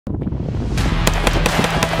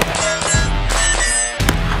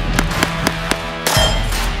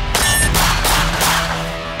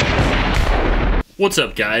What's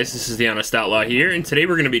up guys, this is the Honest Outlaw here, and today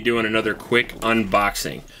we're going to be doing another quick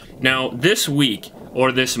unboxing. Now this week,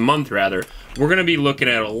 or this month rather, we're going to be looking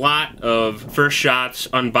at a lot of first shots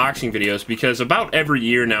unboxing videos because about every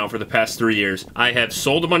year now for the past 3 years, I have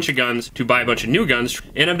sold a bunch of guns to buy a bunch of new guns,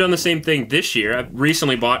 and I've done the same thing this year. I've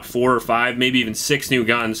recently bought 4 or 5, maybe even 6 new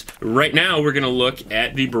guns. Right now we're going to look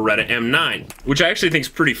at the Beretta M9, which I actually think is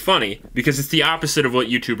pretty funny because it's the opposite of what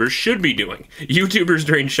YouTubers should be doing. YouTubers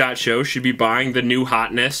during SHOT Show should be buying the new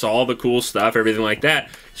hotness, all the cool stuff, everything like that.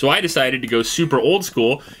 So I decided to go super old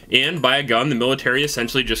school and buy a gun the military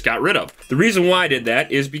essentially just got rid of. The reason why I did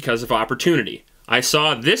that is because of opportunity. I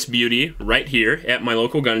saw this beauty right here at my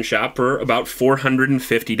local gun shop for about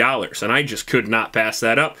 $450, and I just could not pass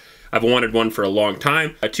that up. I've wanted one for a long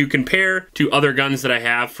time to compare to other guns that I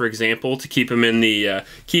have, for example, to keep them in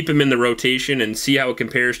the rotation and see how it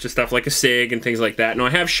compares to stuff like a SIG and things like that. Now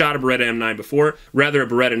I have shot a Beretta M9 before, rather a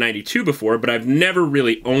Beretta 92 before, but I've never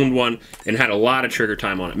really owned one and had a lot of trigger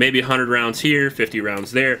time on it. Maybe 100 rounds here, 50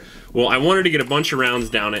 rounds there. Well, I wanted to get a bunch of rounds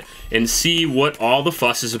down it and see what all the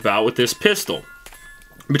fuss is about with this pistol.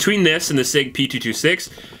 Between this and the SIG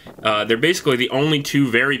P226, they're basically the only two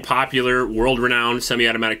very popular, world-renowned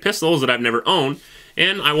semi-automatic pistols that I've never owned,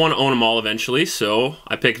 and I want to own them all eventually, so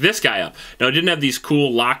I picked this guy up. Now, it didn't have these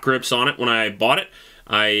cool lock grips on it when I bought it.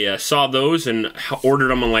 I saw those and ordered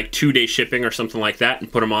them on like 2-day shipping or something like that and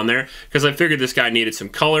put them on there because I figured this guy needed some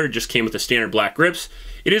color. It just came with the standard black grips.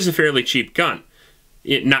 It is a fairly cheap gun.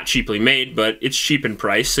 Not cheaply made, but it's cheap in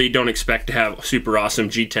price, so you don't expect to have super awesome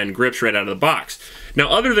G10 grips right out of the box. Now,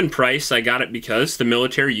 other than price, I got it because the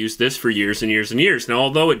military used this for years and years and years. Now,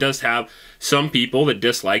 although it does have some people that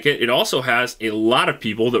dislike it, it also has a lot of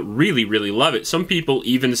people that really, really love it. Some people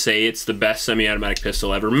even say it's the best semi-automatic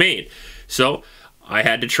pistol ever made. So, I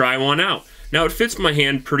had to try one out. Now, it fits my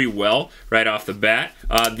hand pretty well right off the bat.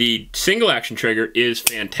 The single action trigger is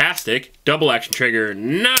fantastic. Double action trigger,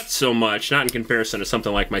 not so much, not in comparison to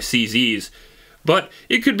something like my CZs, but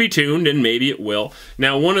it could be tuned and maybe it will.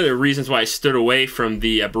 Now, one of the reasons why I stood away from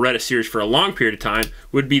the Beretta series for a long period of time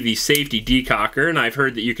would be the safety decocker, and I've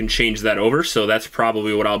heard that you can change that over, so that's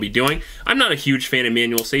probably what I'll be doing. I'm not a huge fan of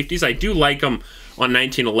manual safeties. I do like them on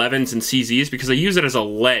 1911s and CZs because I use it as a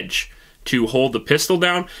ledge to hold the pistol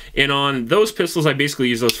down, and on those pistols I basically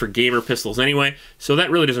use those for gamer pistols anyway, so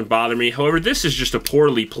that really doesn't bother me. However, this is just a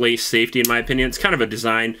poorly placed safety in my opinion. It's kind of a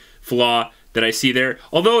design flaw that I see there,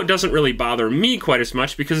 although it doesn't really bother me quite as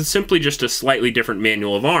much because it's simply just a slightly different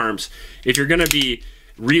manual of arms. If you're going to be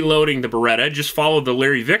reloading the Beretta, just follow the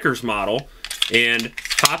Larry Vickers model and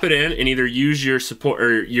pop it in and either use your support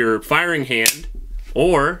or your firing hand,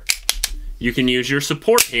 or you can use your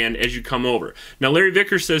support hand as you come over. Now, Larry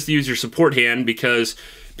Vickers says to use your support hand because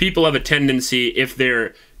people have a tendency, if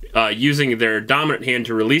they're using their dominant hand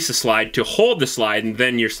to release a slide, to hold the slide, and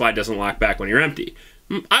then your slide doesn't lock back when you're empty.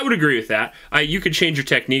 I would agree with that. You could change your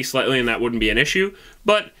technique slightly and that wouldn't be an issue,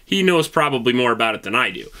 but he knows probably more about it than I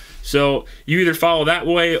do. So you either follow that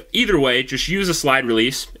way, either way, just use a slide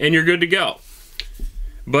release and you're good to go.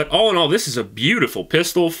 But all in all, this is a beautiful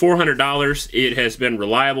pistol, $400. It has been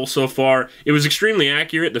reliable so far. It was extremely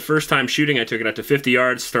accurate. The first time shooting, I took it out to 50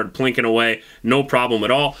 yards, started plinking away, no problem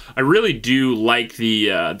at all. I really do like the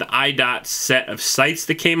IDOT set of sights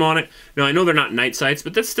that came on it. Now, I know they're not night sights,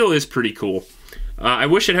 but that still is pretty cool. I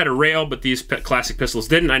wish it had a rail, but these classic pistols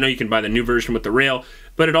didn't. I know you can buy the new version with the rail,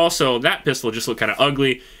 but it also, that pistol just looked kind of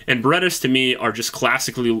ugly, and Berettas to me are just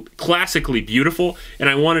classically beautiful, and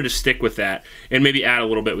I wanted to stick with that, and maybe add a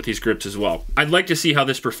little bit with these grips as well. I'd like to see how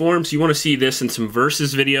this performs. You want to see this in some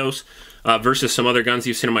versus videos, versus some other guns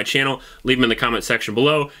you've seen on my channel, leave them in the comment section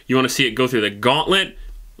below. You want to see it go through the gauntlet,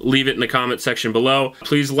 leave it in the comment section below.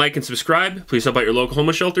 Please like and subscribe. Please help out your local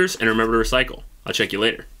homeless shelters, and remember to recycle. I'll check you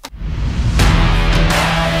later.